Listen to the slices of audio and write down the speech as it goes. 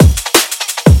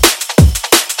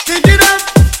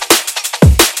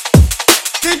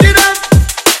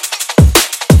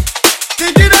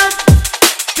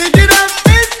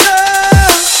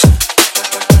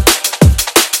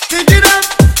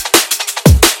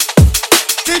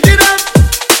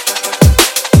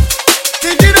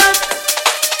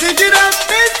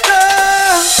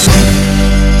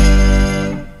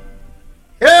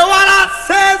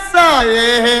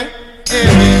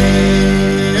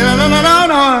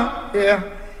Yeah.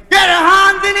 Get your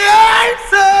hands in the air,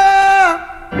 sir.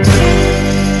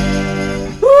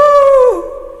 Woo,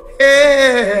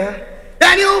 yeah.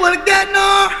 Then you will get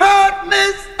no hurt,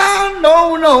 mister.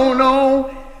 No, no, no.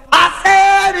 I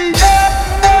said yeah.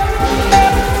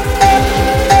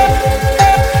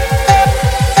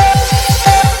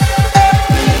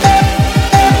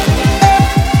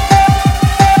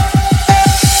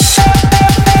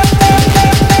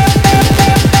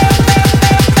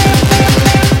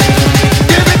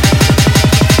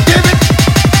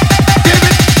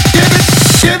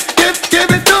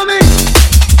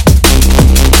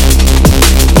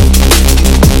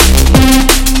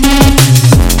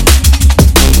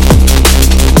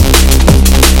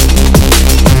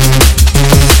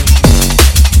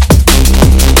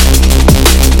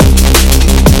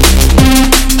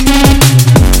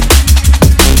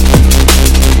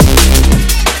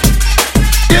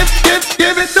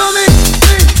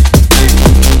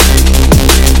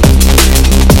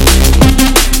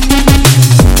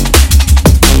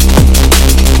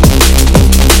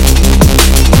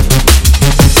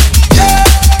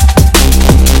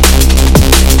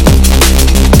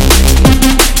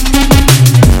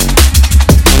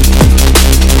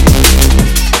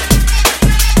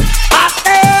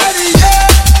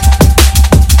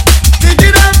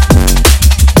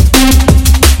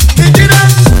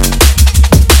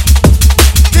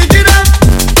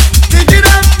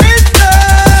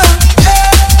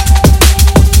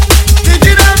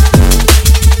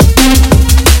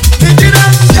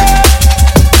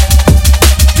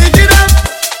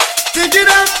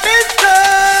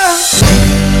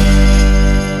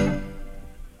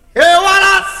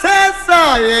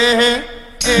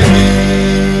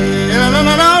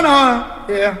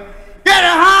 Yeah. Get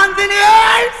your hands in the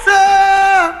air, sir.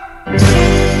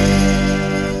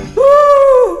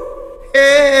 Woo,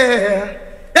 yeah.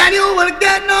 Then you will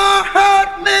get no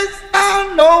hurt,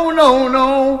 mister. No, no, no.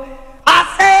 I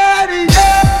said yeah.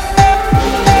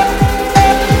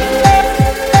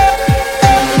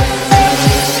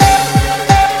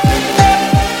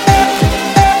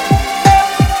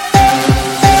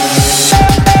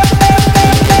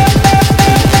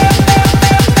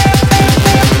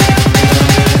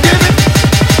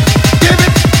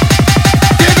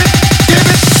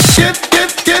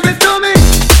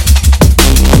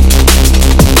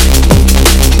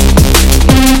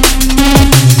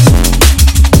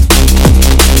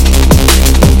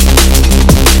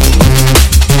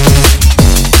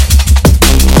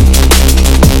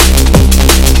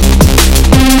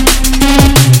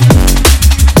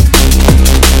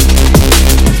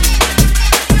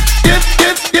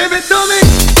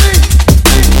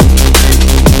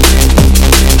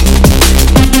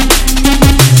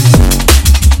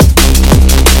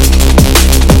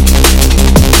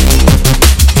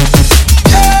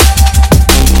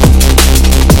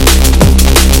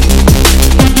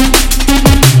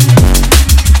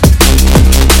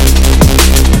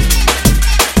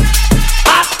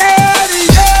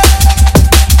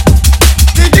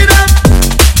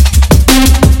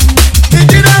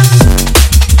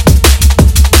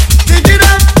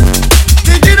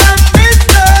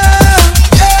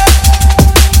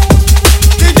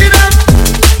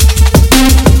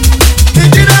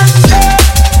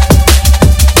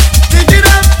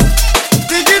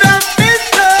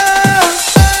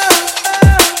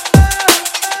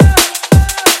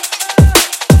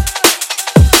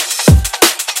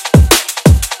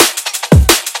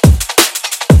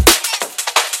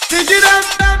 Did you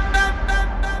know?